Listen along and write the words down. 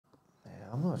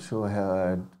I'm not sure how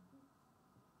I'd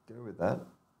go with that.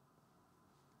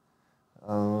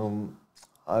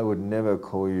 I would never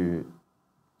call you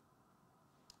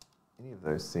any of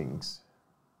those things.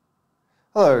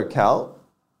 Hello, Cal.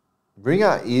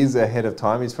 Ringer is ahead of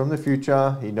time. He's from the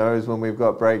future. He knows when we've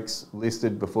got breaks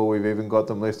listed before we've even got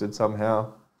them listed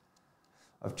somehow.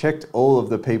 I've checked all of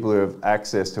the people who have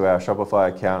access to our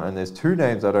Shopify account, and there's 2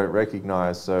 names I don't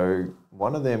recognize. So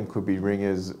one of them could be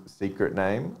Ringer's secret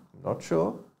name. I'm not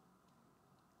sure.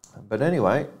 But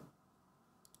anyway,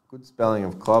 good spelling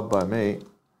of club by me.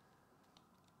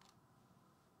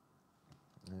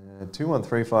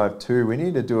 21352. We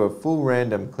need to do a full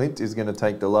random. Clint is going to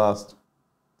take the last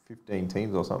 15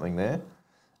 teams or something there,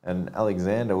 and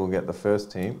Alexander will get the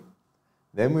first team.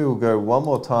 Then we will go one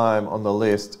more time on the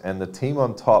list, and the team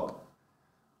on top,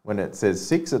 when it says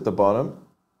 6 at the bottom,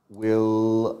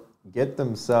 will get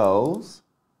themselves,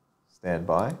 stand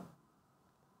by,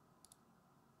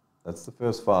 that's the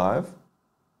first 5.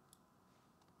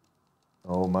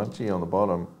 Oh, Munchie on the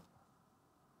bottom.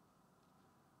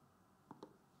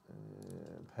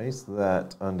 Paste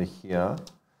that under here.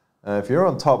 If you're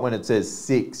on top when it says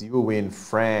 6, you will win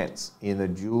France in the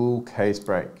dual case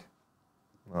break.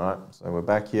 All right, so we're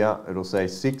back here. It'll say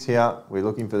 6 here. We're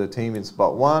looking for the team in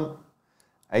spot 1,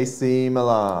 AC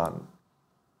Milan.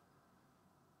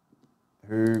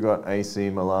 Who got AC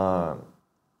Milan?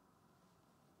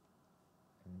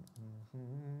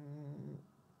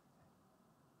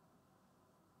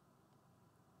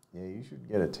 Yeah, you should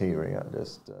get a T Ringer.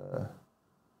 Just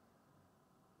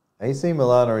AC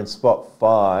Milan are in spot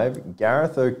 5.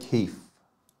 Gareth O'Keefe.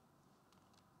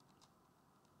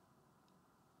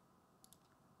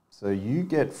 So you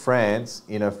get France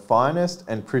in a finest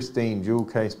and pristine dual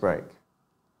case break.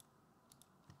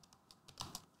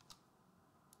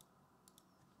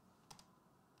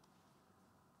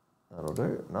 That'll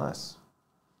do. Nice.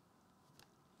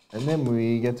 And then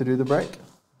we get to do the break.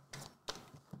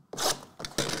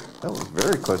 That was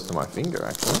very close to my finger,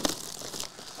 actually.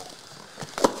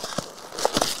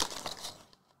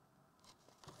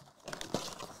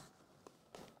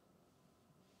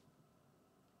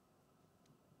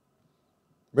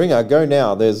 Ringer, go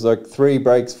now. There's like 3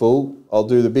 breaks full. I'll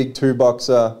do the big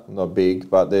 2-boxer. Not big,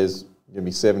 but there's going to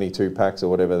be 72 packs or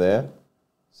whatever there.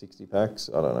 60 packs,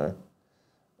 I don't know.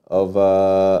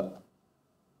 Of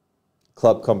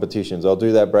club competitions. I'll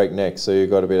do that break next, so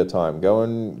you've got a bit of time. Go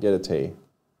and get a tea.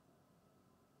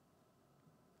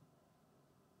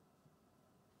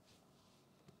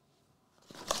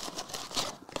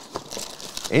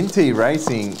 NT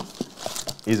Racing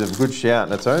is a good shout,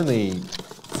 and it's only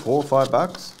 $4 or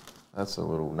 $5. That's a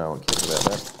little, no one cares about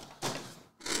that.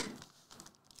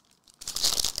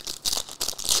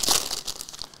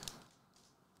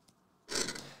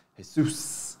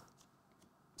 Jesus,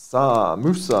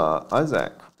 Musa,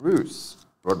 Isaac, Bruce,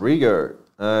 Rodrigo,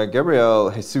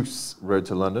 Gabriel Jesus, Road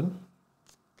to London,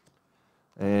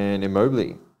 and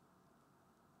Immobile.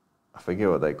 I forget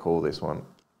what they call this one.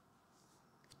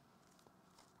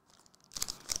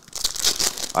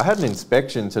 I had an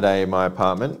inspection today in my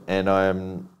apartment, and I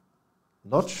am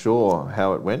not sure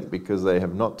how it went because they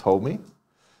have not told me.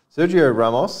 Sergio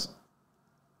Ramos,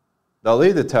 they'll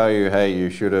either tell you, hey, you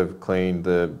should have cleaned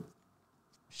the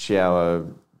shower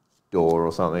door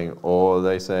or something, or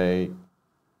they say,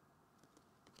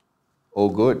 all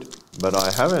good. But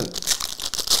I haven't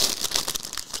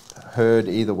heard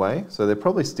either way, so they're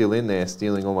probably still in there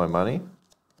stealing all my money.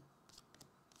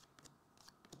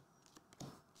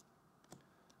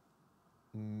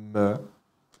 I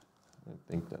don't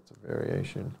think that's a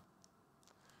variation.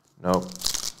 No.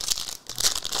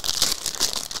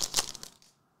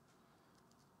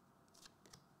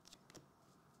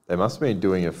 They must have been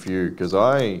doing a few, because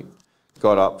I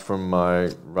got up from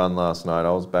my run last night.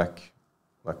 I was back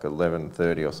like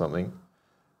 11:30 or something.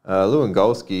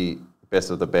 Lewandowski,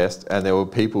 best of the best, and there were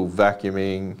people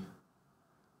vacuuming,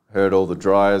 heard all the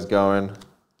dryers going.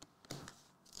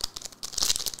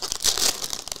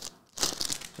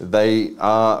 They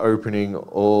are opening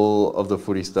all of the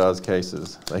Footy Stars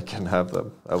cases. They can have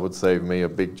them. That would save me a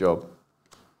big job.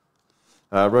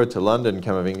 Road to London,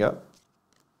 Camavinga.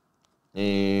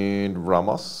 And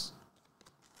Ramos.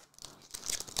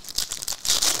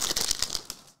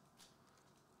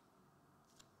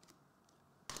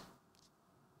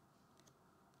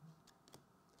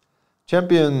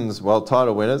 Champions, well,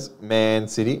 title winners, Man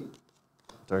City.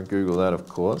 Don't Google that, of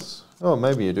course. Oh,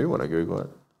 maybe you do want to Google it.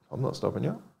 I'm not stopping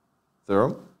you.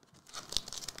 Thuram.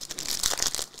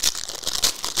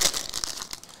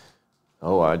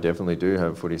 Oh, I definitely do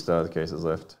have Footy Stars cases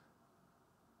left.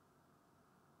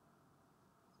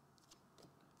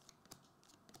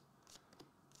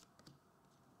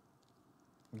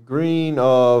 Green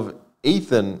of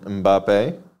Ethan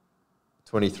Mbappe,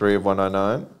 23 of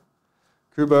 199.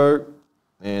 Kubo,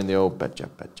 and the old Badger.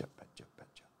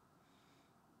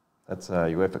 That's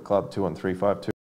UEFA Club 21352.